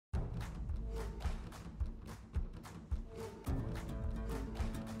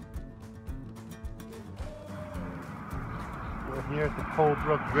here at the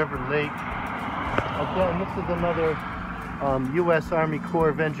Colebrook River Lake. Again, this is another U.S. Army Corps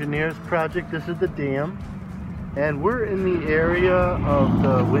of Engineers project. This is the dam, and we're in the area of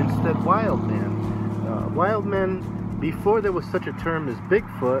the Winstead Wildman. Wildmen, before there was such a term as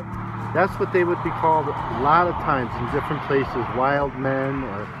Bigfoot, that's what they would be called a lot of times in different places, wild men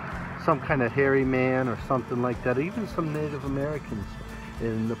or some kind of hairy man or something like that. Even some Native Americans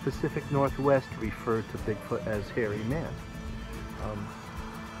in the Pacific Northwest refer to Bigfoot as hairy man.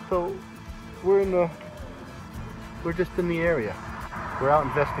 So we're just in the area. We're out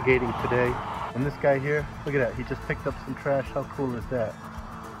investigating today, and this guy here, look at that, he just picked up some trash. How cool is that?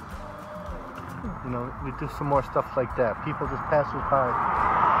 You know, we do some more stuff like that. People just passing by.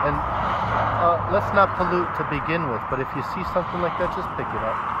 And let's not pollute to begin with, but if you see something like that, just pick it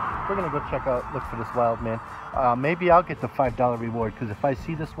up. We're gonna go look for this wild man. Maybe I'll get the $5 reward, because if I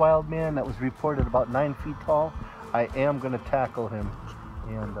see this wild man that was reported about 9 feet tall, I am gonna tackle him.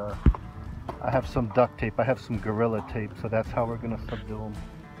 And I have some duct tape, I have some gorilla tape, so that's how we're gonna subdue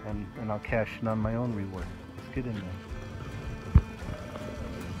him. And I'll cash in on my own reward. Let's get in there.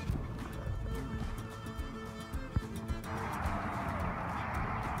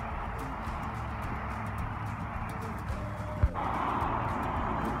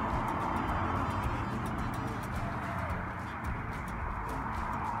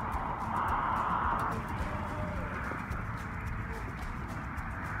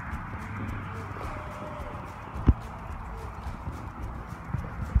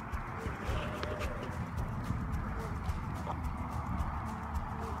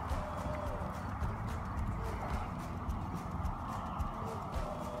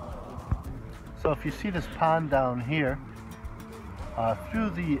 So if you see this pond down here,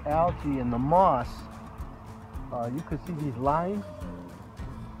 through the algae and the moss, you can see these lines,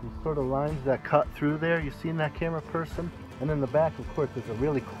 these sort of lines that cut through there. You see in that camera person? And in the back, of course, there's a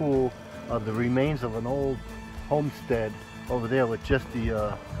really cool, the remains of an old homestead over there with just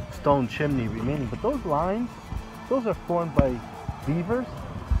the stone chimney remaining. But those lines, those are formed by beavers,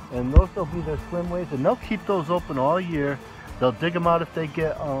 and those will be their swimways, and they'll keep those open all year. They'll dig them out if they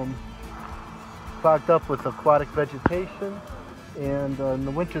get clogged up with aquatic vegetation, and in the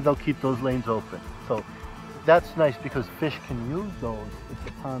winter they'll keep those lanes open. So that's nice because fish can use those if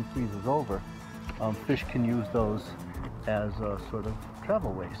the pond freezes over. Fish can use those as sort of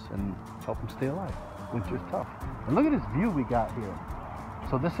travel ways and help them stay alive. Winter's tough. And look at this view we got here.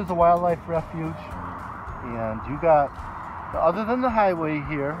 So this is a wildlife refuge, and you got, other than the highway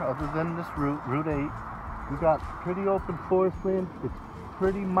here, other than this Route 8, you got pretty open forest land. It's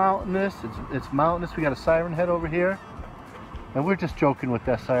pretty mountainous. It's mountainous. We got a siren head over here, and we're just joking with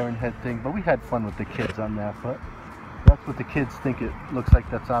that siren head thing, but we had fun with the kids on that. But that's what the kids think it looks like.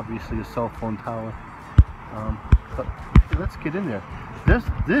 That's obviously a cell phone tower. But let's get in there.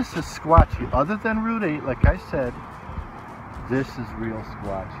 This is squatchy. Other than Route 8, like I said, this is real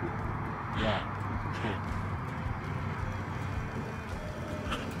squatchy. Yeah, this is cool.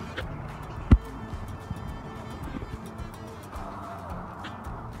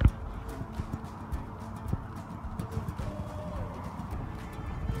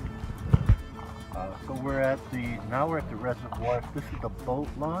 So we're at the reservoir. This is the boat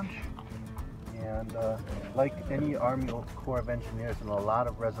launch, and like any Army Corps of Engineers and a lot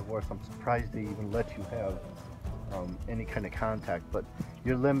of reservoirs, I'm surprised they even let you have any kind of contact, but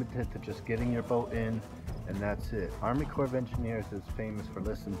you're limited to just getting your boat in, and that's it. Army Corps of Engineers is famous for,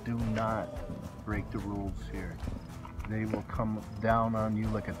 listen, do not break the rules here. They will come down on you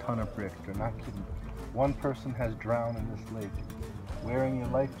like a ton of bricks. They're not kidding. One person has drowned in this lake. Wearing your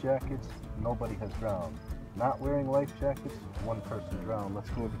life jackets, nobody has drowned. Not wearing life jackets, one person drowned. Let's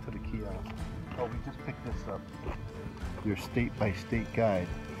go over to the kiosk. Oh, we just picked this up. Your state-by-state guide.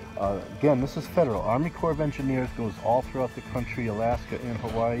 Again, this is federal. Army Corps of Engineers goes all throughout the country, Alaska and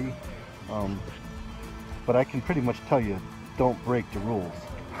Hawaii. But I can pretty much tell you, don't break the rules.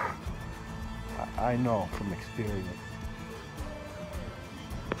 I know from experience.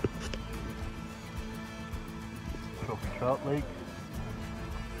 Trophy Trout Lake.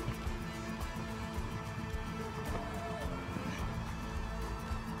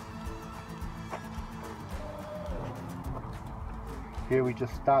 Here we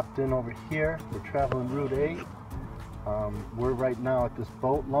just stopped in over here. We're traveling Route 8. We're right now at this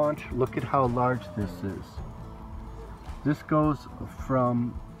boat launch. Look at how large this is. This goes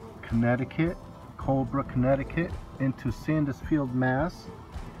from Connecticut, Colebrook, Connecticut, into Sandusfield, Mass.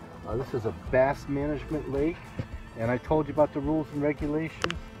 This is a bass management lake, and I told you about the rules and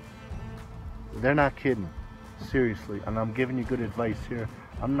regulations. They're not kidding, seriously, and I'm giving you good advice here.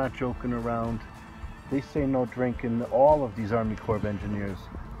 I'm not joking around. They say no drinking. All of these Army Corps of Engineers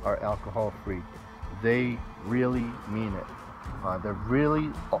are alcohol free. They really mean it. They're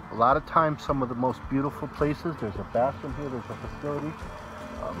really, a lot of times, some of the most beautiful places. There's a bathroom here, there's a facility.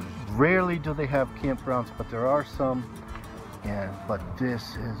 Rarely do they have campgrounds, but there are some. But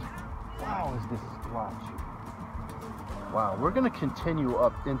this is, wow, is this squatchy. Wow, we're gonna continue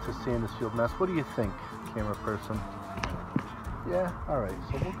up into Sandusfield Nest. What do you think, camera person? Yeah, all right,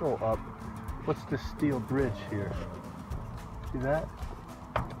 so we'll go up. What's this steel bridge here? See that?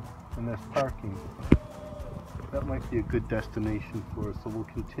 And there's parking. That might be a good destination for us, so we'll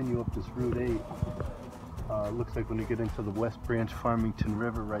continue up this Route 8. Looks like when you get into the West Branch Farmington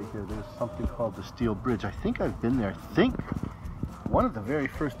River right here, there's something called the Steel Bridge. I think I've been there. I think one of the very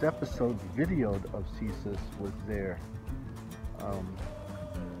first episodes videoed of CCIS was there.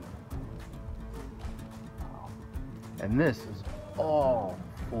 And this is all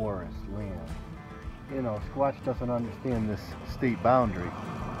forest land. You know, Squatch doesn't understand this state boundary.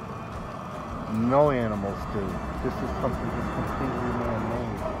 No animals do. This is something that's completely man-made.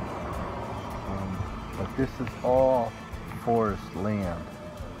 But this is all forest land,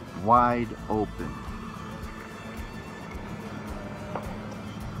 wide open.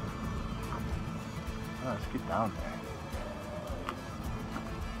 Oh, let's get down there.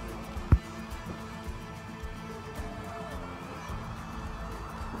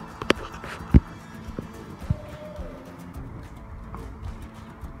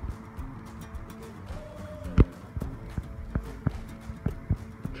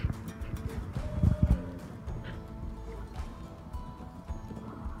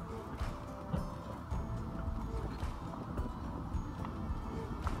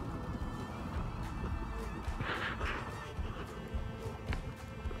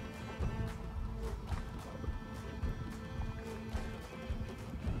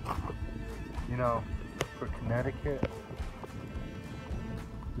 You know, for Connecticut,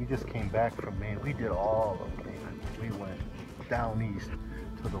 we just came back from Maine. We did all of Maine. We went down east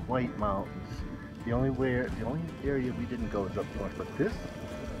to the White Mountains. The only area we didn't go is up north. But this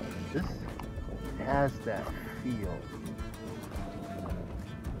has that feel,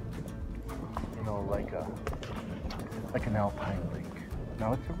 you know, like an alpine lake.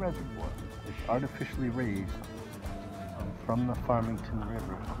 Now it's a reservoir. It's artificially raised from the Farmington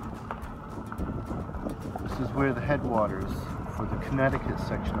River. This is where the headwaters for the Connecticut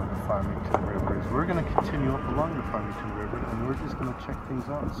section of the Farmington River is. We're going to continue up along the Farmington River, and we're just going to check things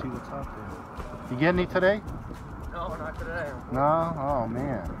out and see what's out there. You get any today? No, not today. No? Oh,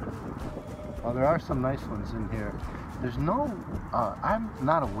 man. Well, there are some nice ones in here. There's no, I'm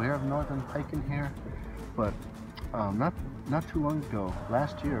not aware of northern pike in here, but not too long ago,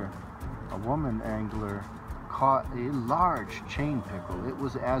 last year, a woman angler caught a large chain pickerel. It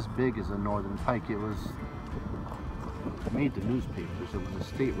was as big as a northern pike. It made the newspapers. It was a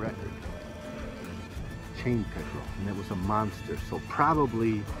state record. Chain pickerel, and it was a monster. So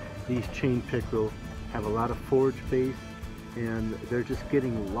probably these chain pickerel have a lot of forage base, and they're just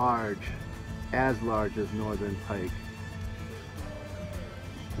getting large, as large as northern pike.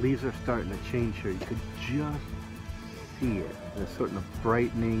 Leaves are starting to change here. You could just see it. There's sort of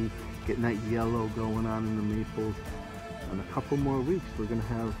brightening, getting that yellow going on in the maples. In a couple more weeks, we're gonna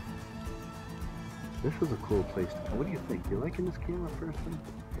have. This is a cool place to go. What do you think? You liking this camera, person?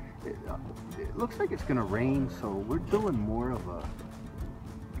 It looks like it's gonna rain, so we're doing more of a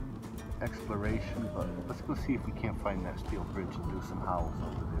exploration. But let's go see if we can't find that steel bridge and do some howls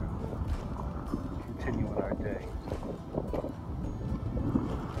over there. Continuing our day.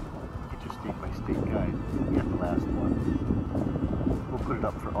 Get your state-by-state guide. We got the last one. We'll put it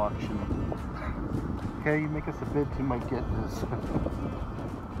up for auction. Okay, you make us a bid, you might get this.